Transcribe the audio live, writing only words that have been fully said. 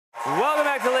Welcome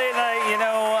back to Late Night. You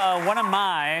know, one of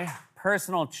my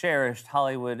personal cherished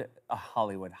Halloween.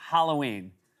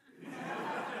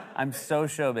 I'm so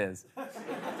showbiz.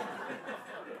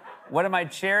 One of my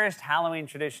cherished Halloween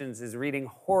traditions is reading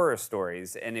horror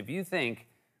stories. And if you think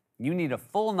you need a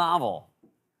full novel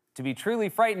to be truly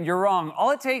frightened, you're wrong.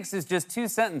 All it takes is just 2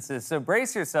 sentences. So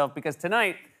brace yourself, because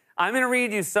tonight I'm going to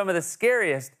read you some of the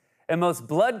scariest and most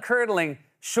blood-curdling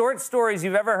short stories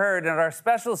you've ever heard in our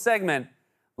special segment,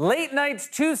 Late Night's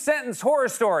 2-Sentence Horror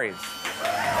Stories.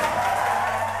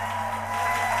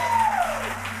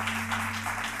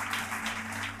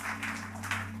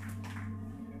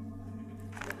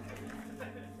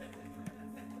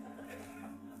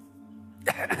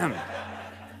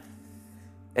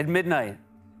 At midnight,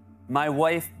 my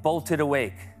wife bolted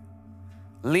awake,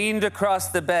 leaned across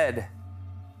the bed,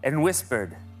 and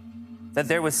whispered that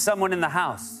there was someone in the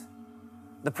house.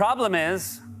 The problem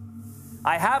is,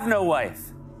 I have no wife.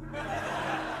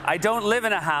 I don't live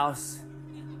in a house,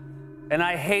 and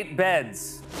I hate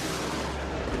beds.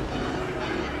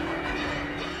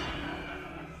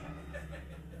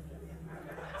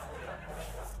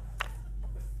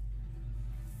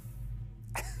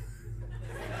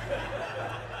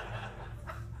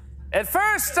 At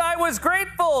first, I was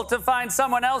grateful to find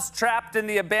someone else trapped in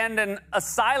the abandoned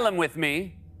asylum with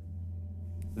me.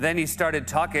 Then he started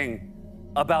talking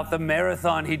about the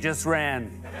marathon he just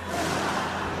ran.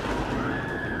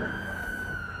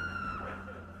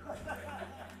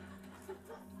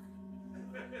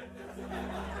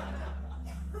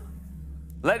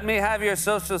 Let me have your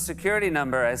social security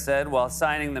number, I said, while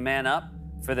signing the man up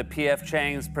for the P.F.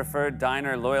 Chang's Preferred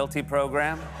Diner loyalty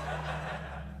program.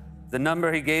 The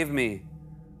number he gave me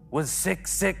was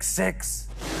 666.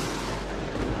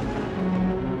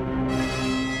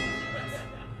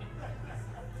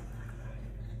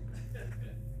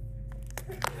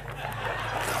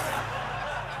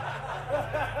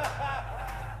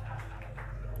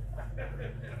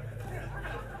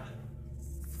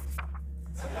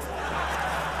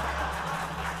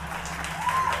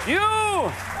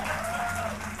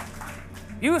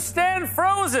 You stand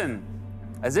frozen,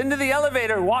 as into the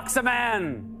elevator walks a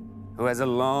man who has a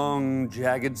long,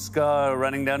 jagged scar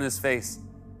running down his face,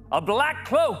 a black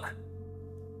cloak,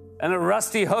 and a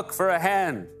rusty hook for a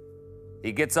hand.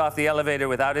 He gets off the elevator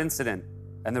without incident,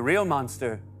 and the real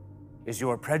monster is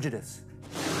your prejudice.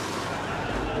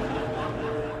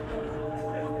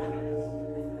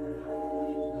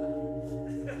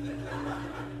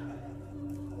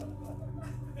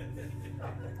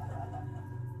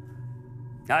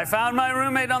 I found my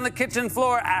roommate on the kitchen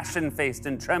floor, ashen-faced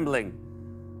and trembling,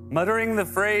 muttering the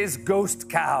phrase, "ghost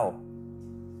cow."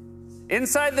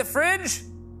 Inside the fridge,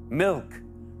 milk.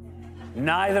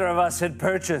 Neither of us had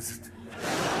purchased.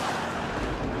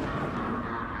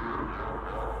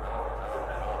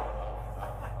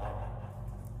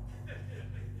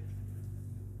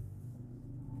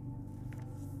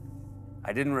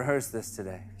 I didn't rehearse this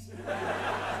today.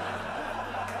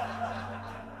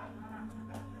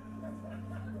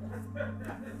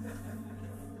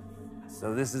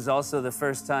 So this is also the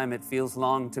first time it feels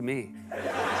long to me.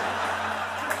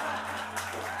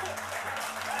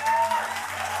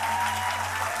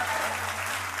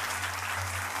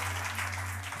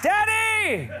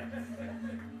 Daddy!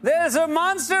 There's a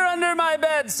monster under my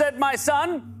bed, said my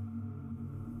son.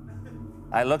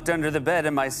 I looked under the bed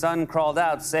and my son crawled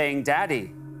out saying,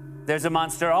 Daddy, there's a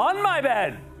monster on my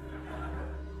bed.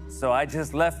 So I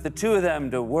just left the two of them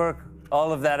to work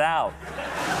all of that out.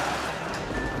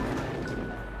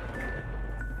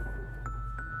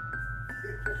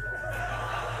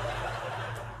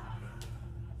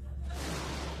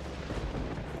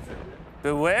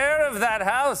 Beware of that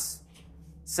house,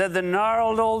 said the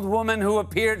gnarled old woman who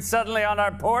appeared suddenly on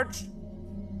our porch.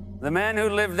 The man who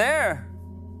lived there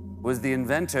was the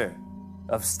inventor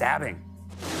of stabbing.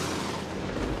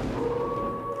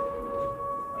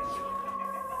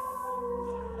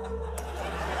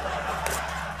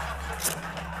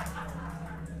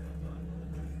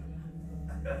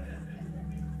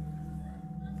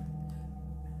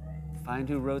 Find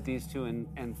who wrote these two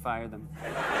and fire them.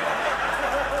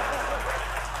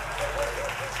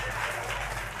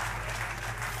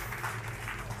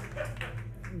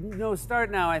 No,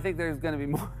 start now. I think there's going to be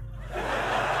more.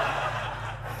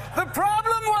 The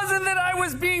problem wasn't that I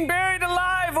was being buried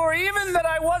alive or even that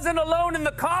I wasn't alone in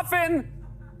the coffin.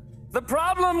 The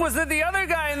problem was that the other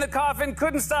guy in the coffin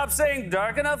couldn't stop saying,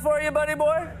 "Dark enough for you, buddy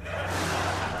boy?"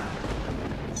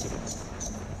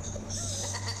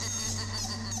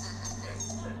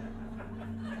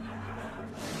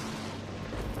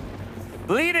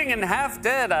 Bleeding and half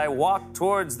dead, I walked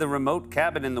towards the remote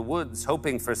cabin in the woods,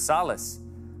 hoping for solace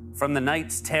from the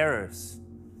night's terrors.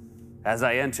 As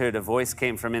I entered, a voice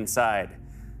came from inside.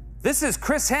 "This is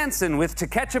Chris Hansen with To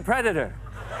Catch a Predator."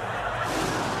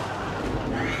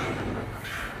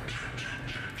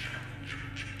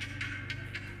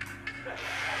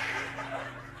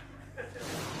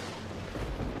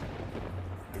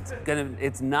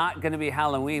 It's not gonna be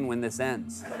Halloween when this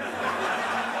ends.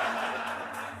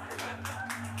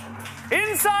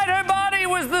 Inside her body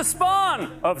was the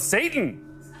spawn of Satan.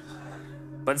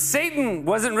 But Satan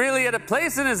wasn't really at a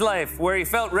place in his life where he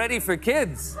felt ready for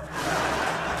kids.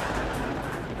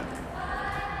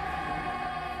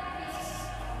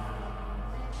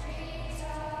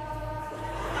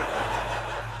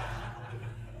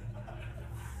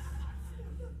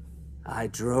 I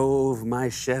drove my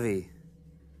Chevy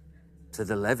to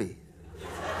the levee,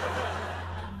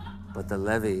 but the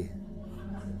levee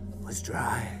was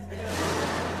dry.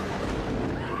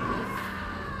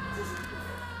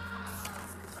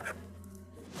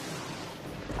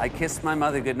 I kissed my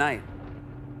mother goodnight.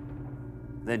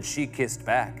 Then she kissed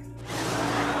back.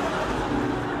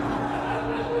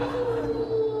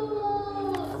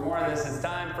 For more on this, it's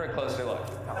time for a closer look.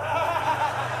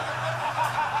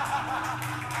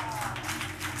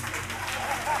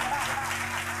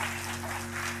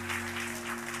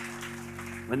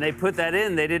 When they put that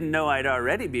in, they didn't know I'd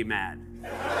already be mad.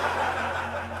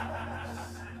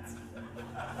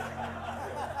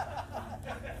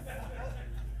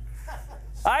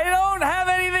 I don't have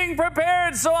anything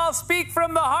prepared, so I'll speak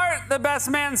from the heart, the best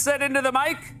man said into the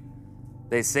mic.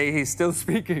 They say he's still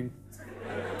speaking.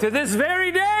 To this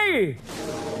very day.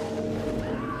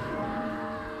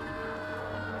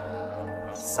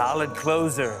 Solid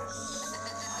closer.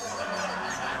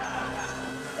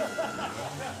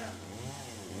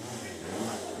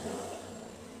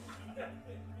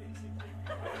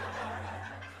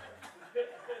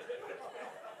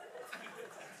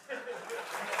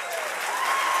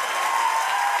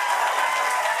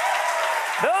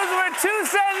 Those were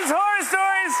 2-sentence horror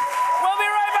stories. We'll be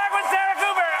right back with Sarah Cooper.